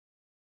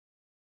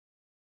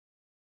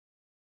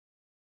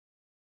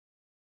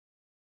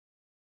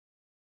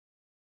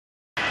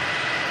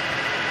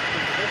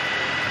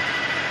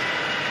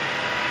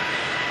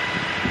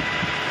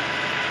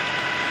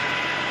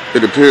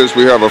It appears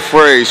we have a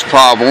phrase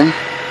problem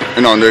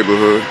in our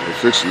neighborhood. We're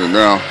fixing it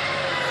now.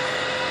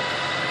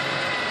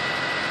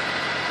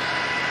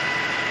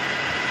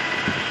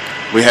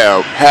 We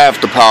have half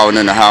the power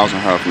in the house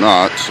and half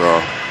not, so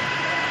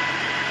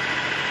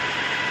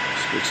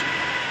let's fix it.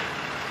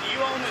 Do you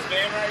own this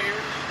van right here?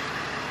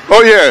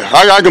 Oh yeah,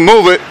 I can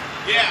move it.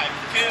 Yeah,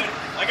 you can.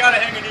 I gotta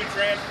hang a new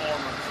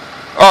transformer.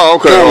 Oh,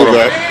 okay, hold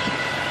on.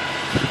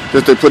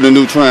 Just they put a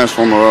new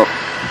transformer up.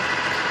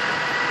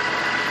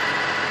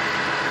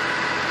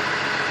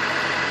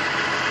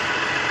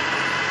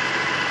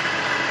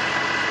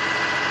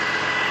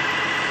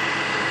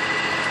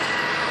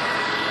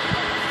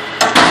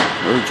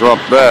 Let's drop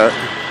that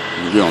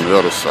and get on the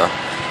other side.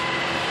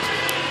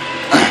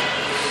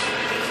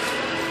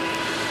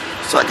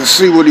 So I can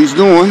see what he's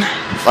doing.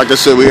 Like I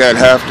said, we had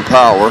half the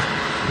power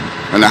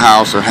in the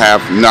house and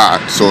half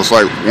not. So it's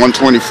like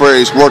 120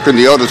 phrase working,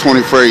 the other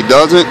 20 phrase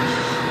doesn't,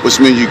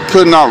 which means you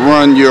could not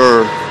run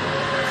your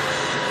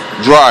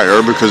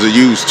dryer because it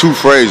used 2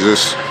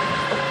 phrases.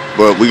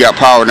 But we got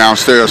power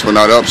downstairs but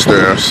not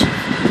upstairs.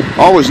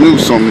 I always knew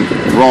something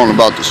wrong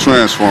about this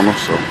transformer,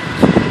 so.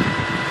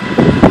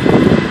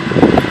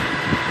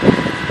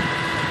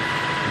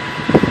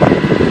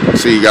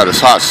 See, he got his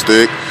hot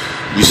stick.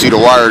 You see the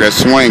wire that's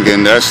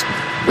swinging, that's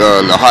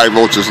the high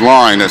voltage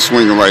line that's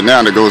swinging right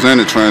now that goes in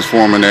the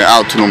transformer and then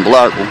out to them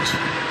black ones.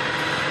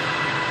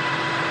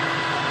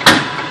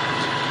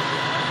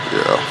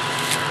 Yeah.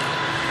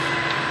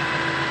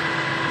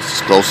 It's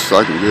as close as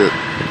I can get.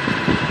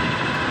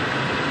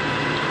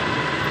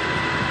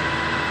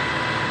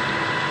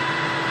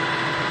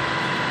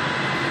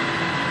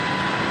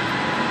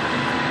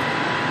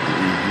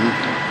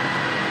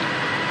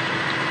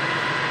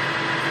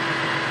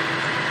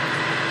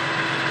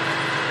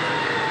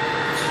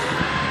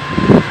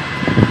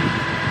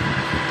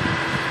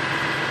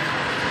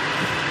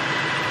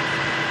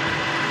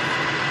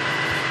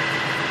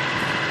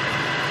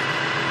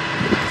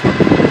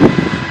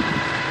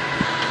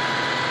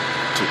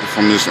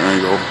 From this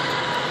angle,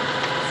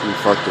 see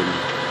if I can.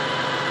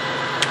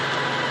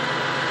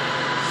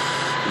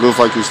 It looks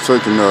like he's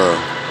taking the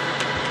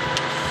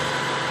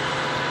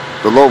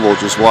low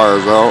voltage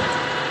wires out.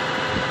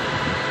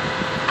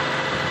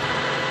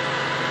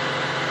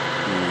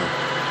 Yeah.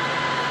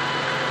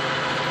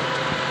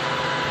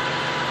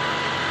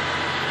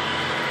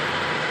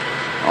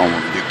 I don't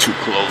want to get too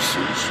close, so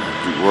it's going to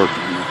be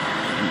working.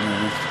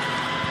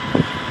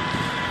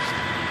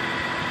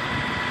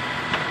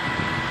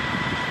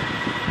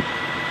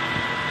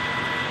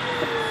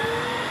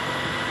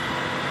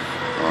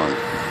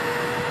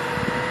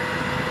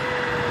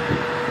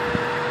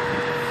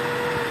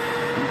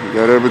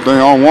 Got everything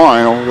on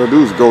line, all we gotta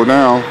do is go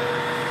down.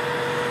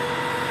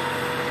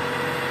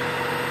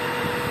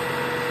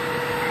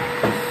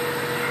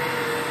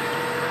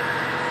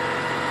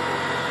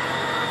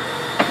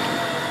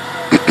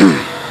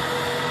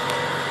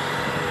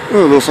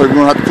 Well, it looks like we're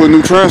gonna have to put a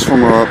new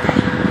transformer up.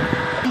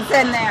 It's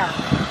in there.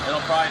 It'll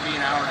probably be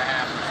an hour and a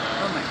half or so.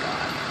 Oh my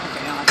God.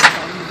 Okay, I'll have to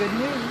tell you the good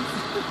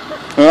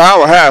news. An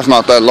hour and a half's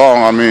not that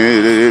long. I mean,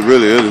 it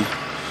really isn't.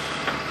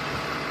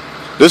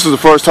 This is the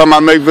first time I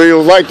make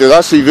videos like this.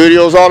 I see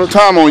videos all the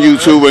time on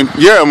YouTube, and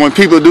yeah, when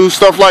people do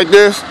stuff like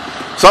this,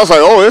 so I was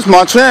like, oh, it's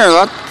my chance.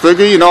 I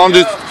figure, you know, I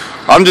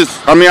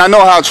mean, I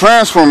know how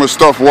transformer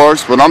stuff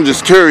works, but I'm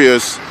just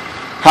curious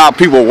how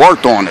people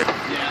worked on it.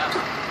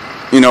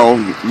 Yeah. You know,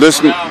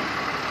 listen. Well, now,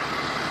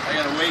 I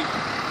gotta wait.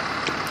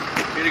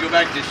 I gotta go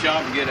back to the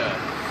shop and get a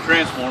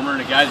transformer, and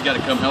the guy's gotta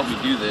come help me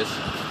do this.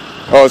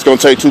 Oh, it's gonna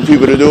take 2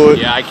 people to do it?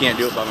 Yeah, I can't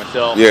do it by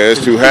myself. Yeah,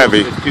 it's too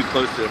heavy. It's too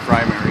close to the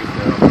primary,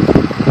 so.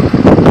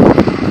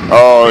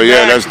 Oh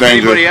yeah, that's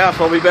dangerous. Anybody else,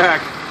 I'll be back.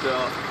 So.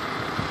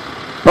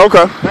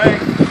 Okay.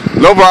 Thanks.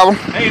 No problem.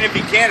 Hey, and if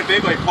you can, if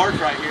anybody parks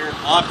right here,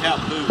 I'll have to have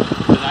food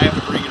because I have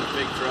to bring in a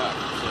big truck.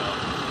 So.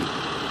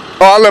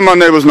 Oh, I'll let my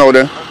neighbors know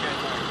then.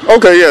 Okay.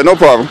 Okay, yeah, no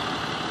problem.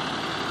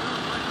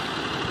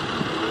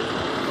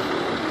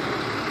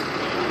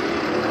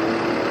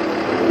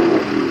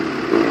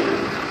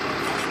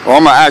 Oh,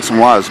 I'm gonna ask him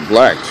why it's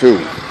black too.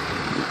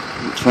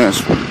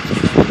 Transfer.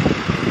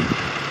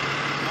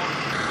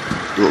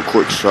 Do a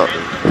quick shot.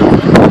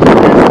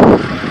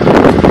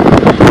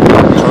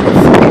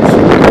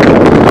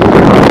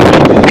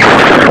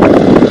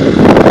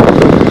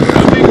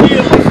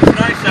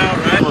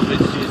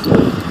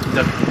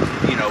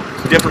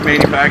 Different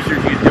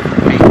manufacturers use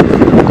different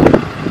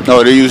paints.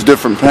 No, they use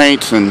different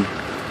paints and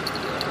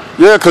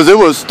yeah, cause it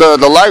was the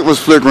light was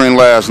flickering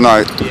last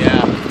night.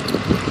 Yeah.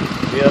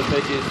 Yeah,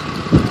 bitches.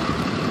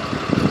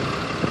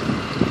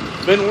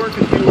 Been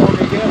working too long,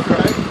 I guess,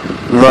 right?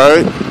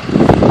 Right.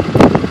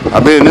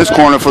 I've been in this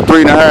corner for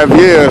 3.5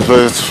 years, but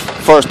it's the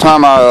first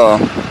time I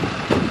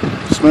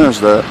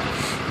experienced that.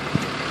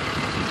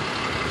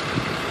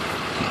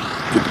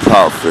 Get the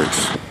power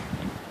fixed.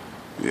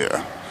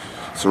 Yeah.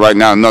 So right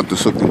now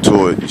nothing's hooked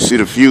into it. You see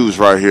the fuse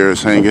right here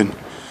is hanging.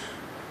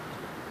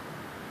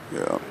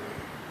 Yeah.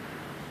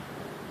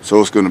 So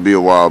it's going to be a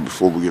while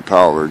before we get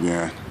power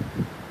again.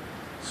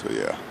 So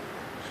yeah.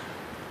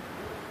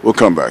 We'll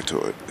come back to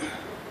it.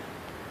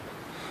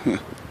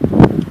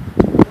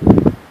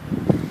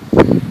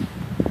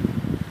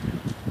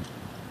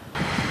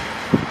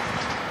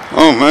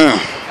 Oh man.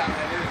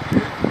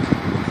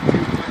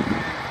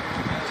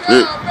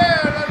 No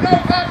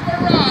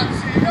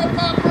paparazzi, no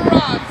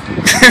paparazzi.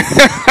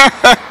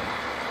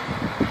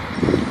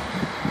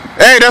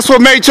 Hey, that's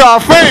what made y'all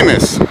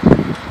famous.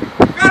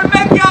 Gotta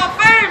make y'all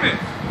famous.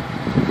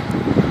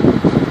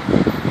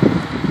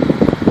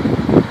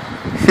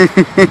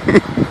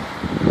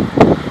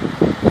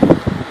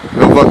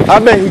 I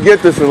bet he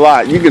get this a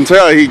lot. You can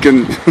tell he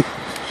can.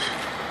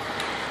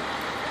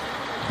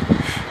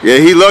 Yeah,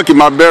 he lucky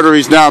my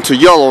battery's down to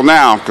yellow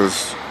now,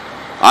 because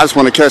I just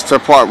want to catch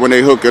that part when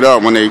they hook it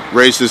up, when they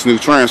raise this new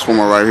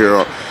transformer right here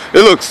up.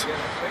 It looks,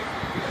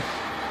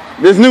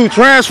 this new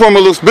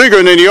transformer looks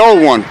bigger than the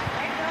old one.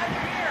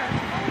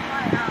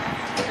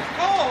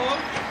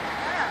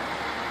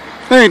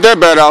 It ain't that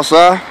bad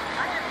outside.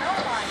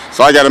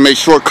 So I got to make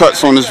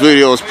shortcuts on this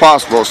video as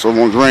possible so it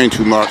won't drain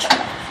too much.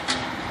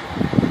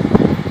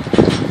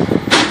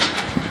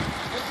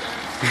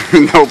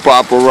 No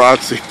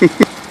paparazzi.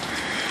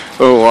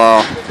 Oh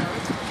wow.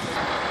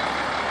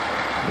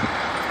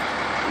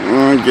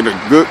 Get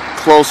a good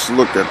close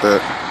look at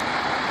that.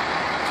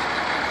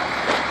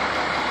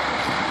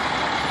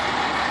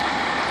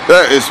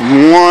 That is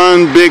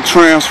one big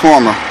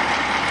transformer.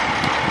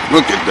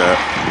 Look at that.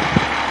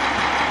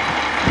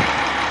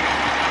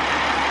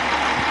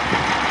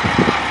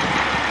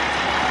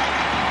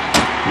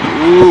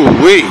 Ooh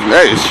wee,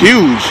 that is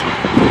huge.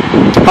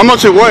 How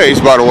much it weighs,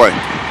 by the way?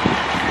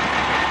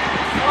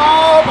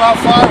 Oh, about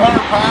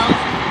 500 pounds.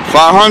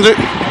 500?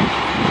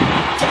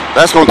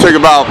 That's gonna take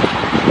about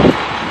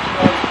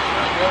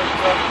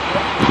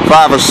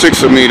 5 or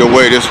 6 of me to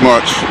weigh this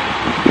much.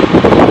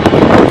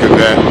 Look at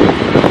that.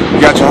 You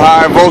got your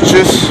high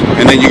voltages,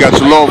 and then you got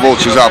your low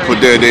voltages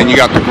output there. Then you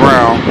got the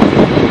ground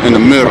in the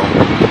middle.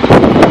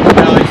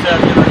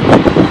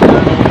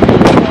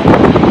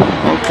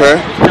 Okay.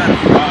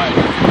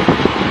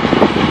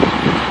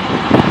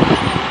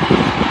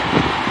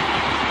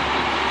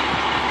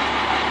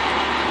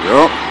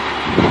 Yup.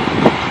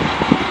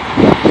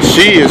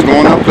 She is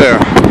going up there.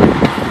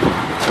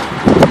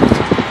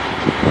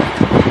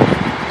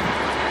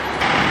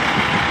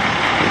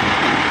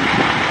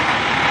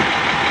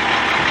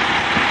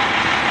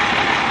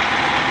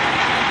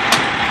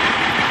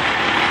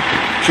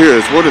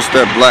 Curious, what is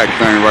that black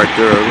thing right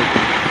there?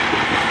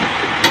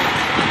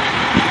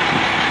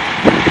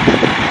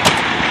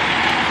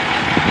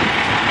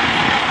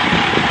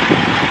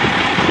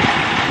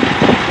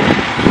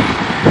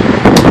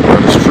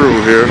 Got a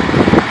screw here.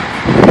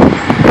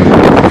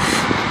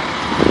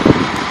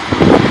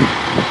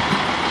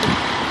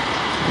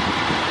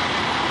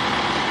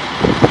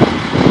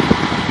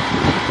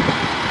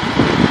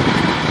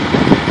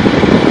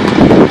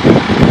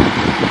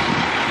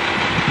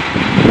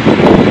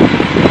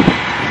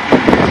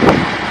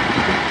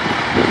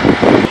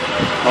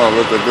 Oh,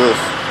 look at this.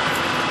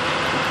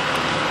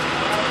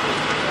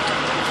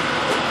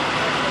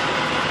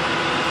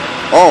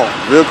 Oh,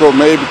 vehicle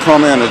may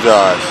become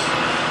energized.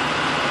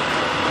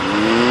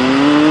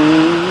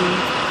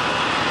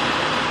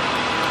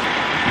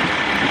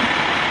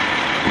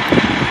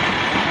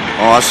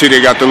 Oh, I see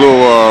they got the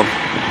little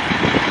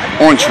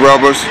orange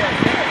rubbers.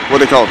 What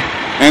they call it?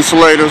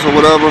 Insulators or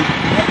whatever.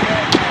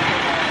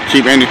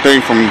 Keep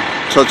anything from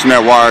touching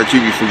that wire,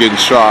 keep you from getting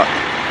shot.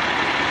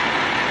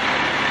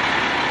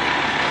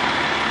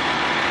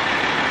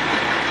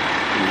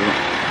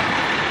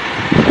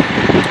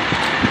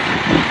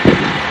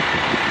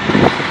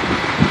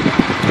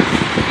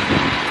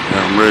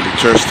 I'm ready to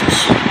test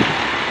this.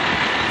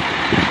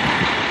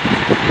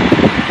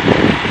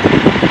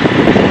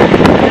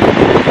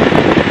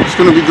 It's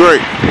gonna be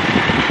great.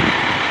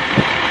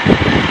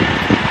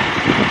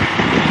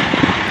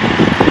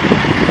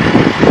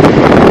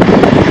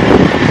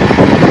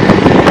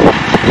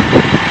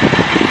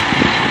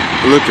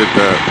 Look at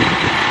that.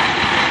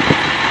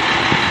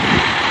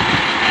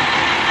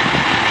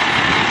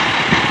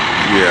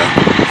 Yeah.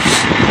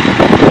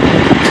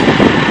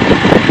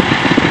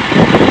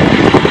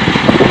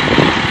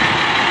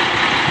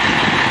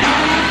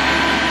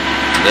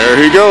 There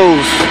he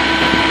goes.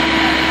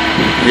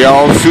 He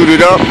all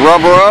suited up,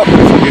 rubber up.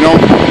 You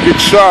don't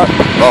get shot.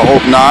 I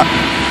hope not.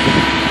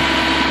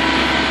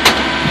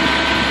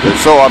 If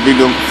so, I'll be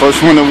the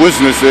first one to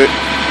witness it.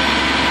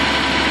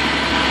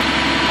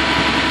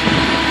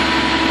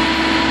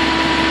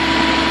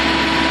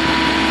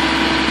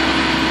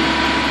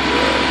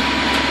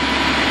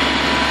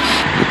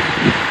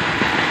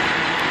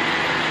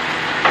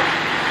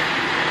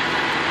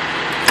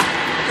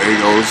 There he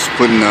goes,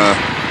 putting a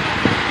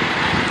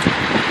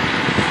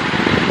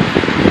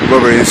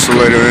rubber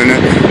insulator in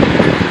it.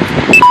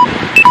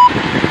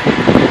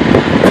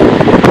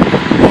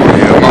 Oh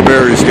yeah, my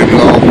battery's getting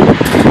low.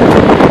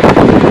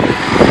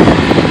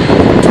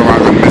 So I'm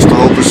gonna miss the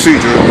whole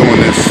procedure of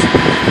doing this.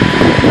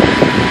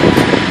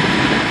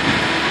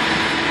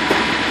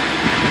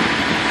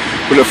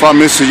 But if I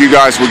miss it, you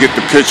guys will get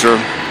the picture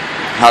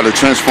how the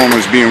transformer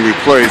is being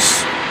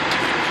replaced.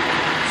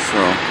 So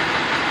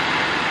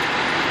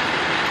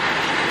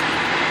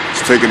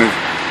Just taking a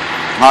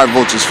high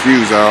voltage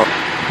fuse out.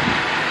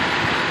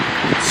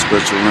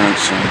 Special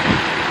wrench.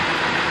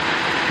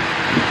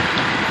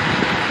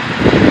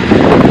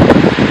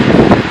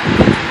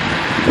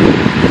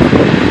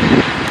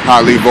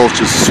 Highly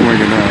voltage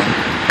swinging out.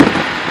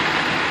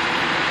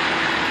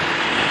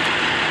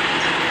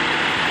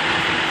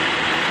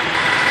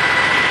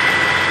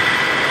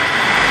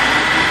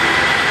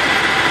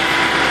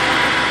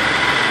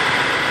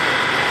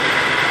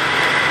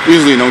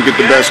 Usually don't get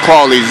the best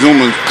quality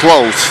zooming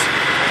close,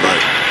 but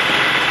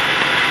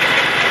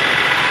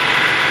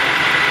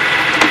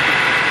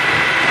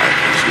alright,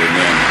 let's get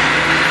in.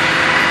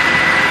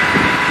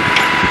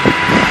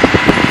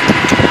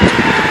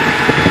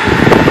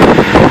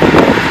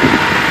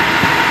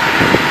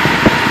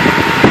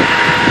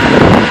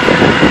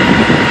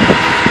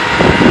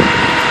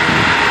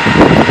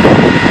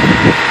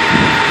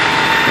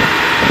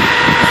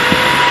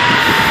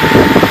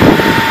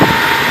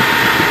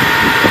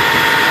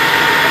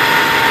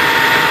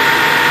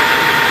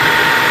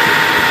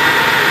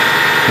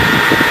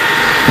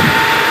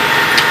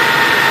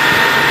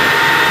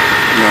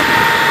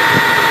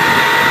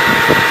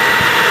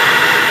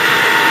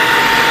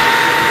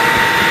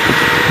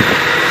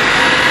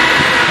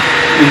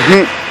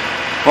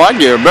 Well, I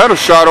get a better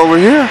shot over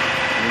here.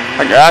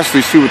 I can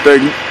actually see what they're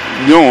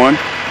doing,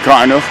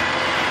 kind of.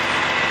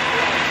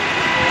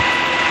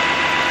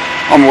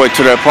 I'm gonna wait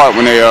till that part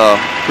when they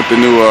put the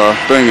new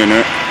thing in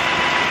it.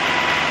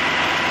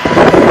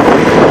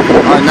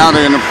 Alright, now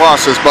they're in the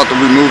process about to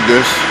remove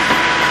this.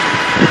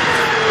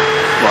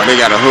 Well,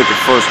 they gotta hook it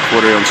first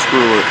before they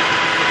unscrew it.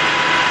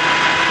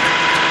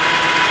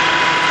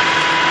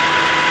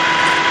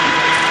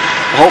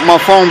 I hope my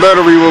phone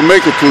battery will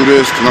make it through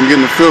this, because I'm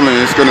getting the feeling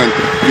it's going to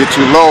get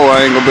too low.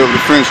 I ain't going to be able to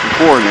finish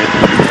recording it.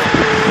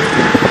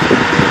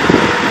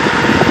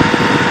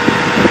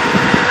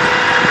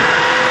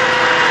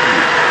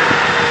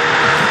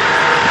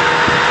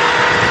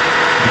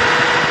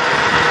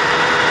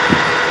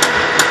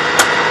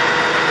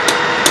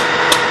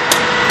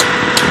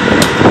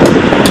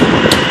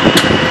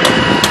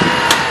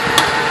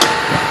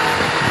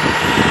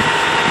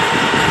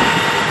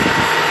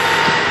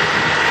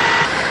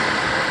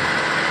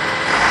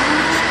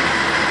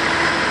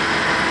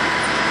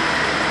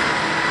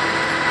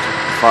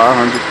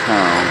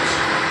 £500.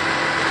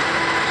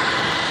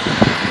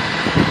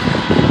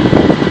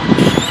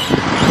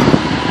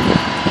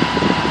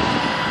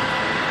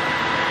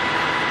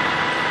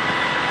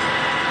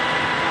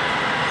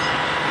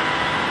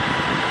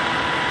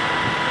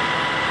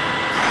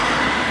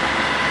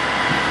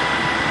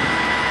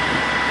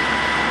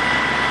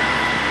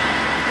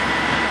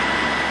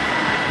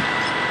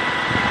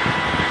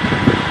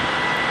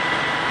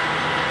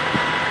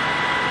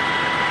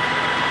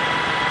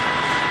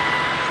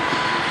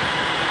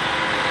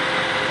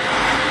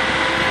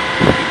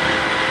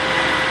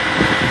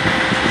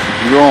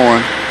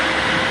 Going.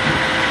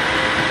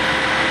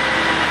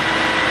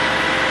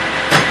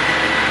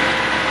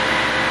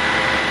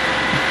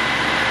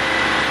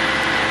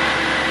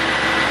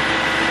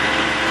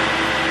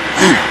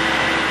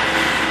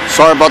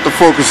 Sorry about the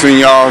focusing,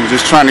 y'all. I'm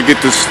just trying to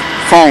get this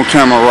phone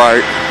camera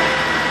right.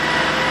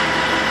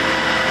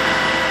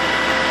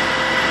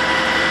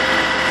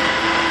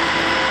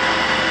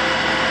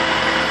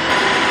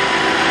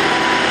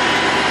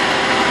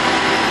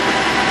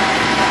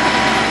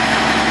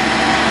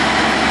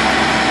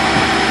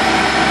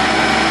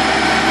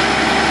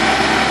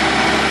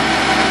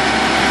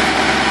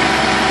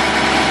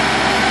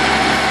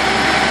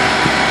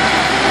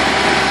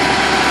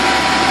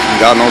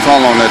 God knows how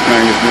long that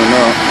thing has been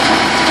up.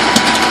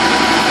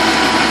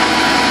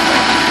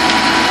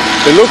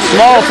 It looks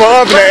small for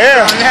up in the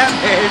air.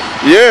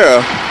 Yeah.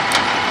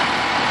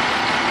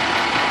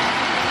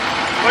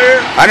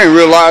 I didn't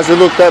realize it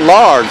looked that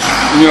large,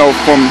 you know,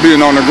 from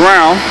being on the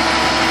ground.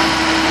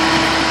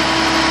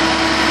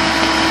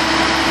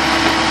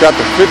 Got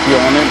the 50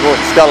 on it.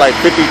 It's got like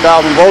 50,000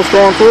 volts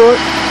going through it.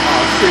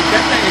 Oh shit,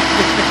 that thing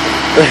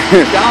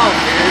is dog,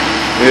 dude.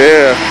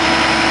 Yeah.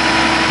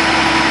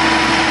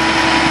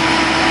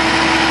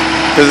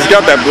 Because it's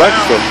got that black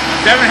stuff.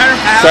 700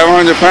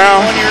 pounds. 700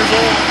 pounds.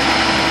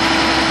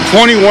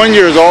 21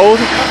 years old.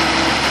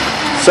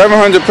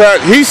 700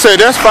 pounds. He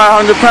said that's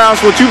 500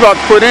 pounds what you about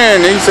to put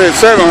in. He said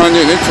 700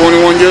 and it's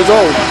 21 years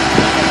old.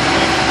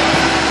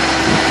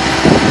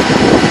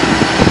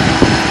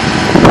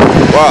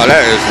 Wow,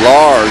 that is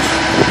large.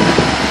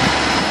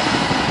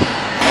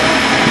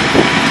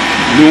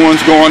 New one's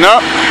going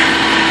up.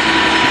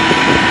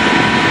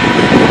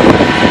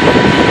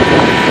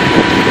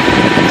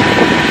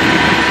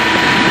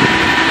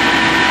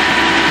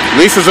 At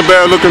least it's a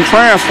better looking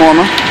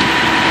transformer.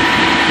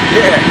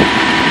 Yeah.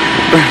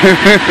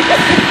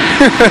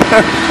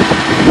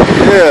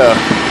 Yeah.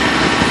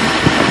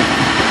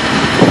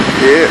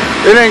 Yeah.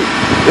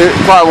 It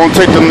probably won't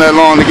take them that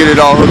long to get it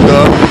all hooked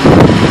up.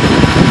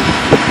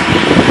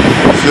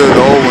 Still the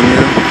old one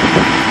here.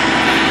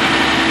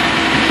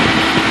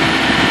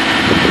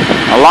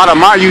 A lot of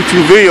my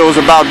YouTube videos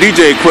about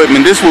DJ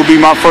equipment. This will be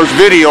my first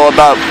video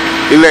about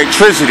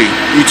electricity,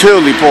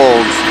 utility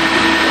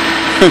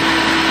poles.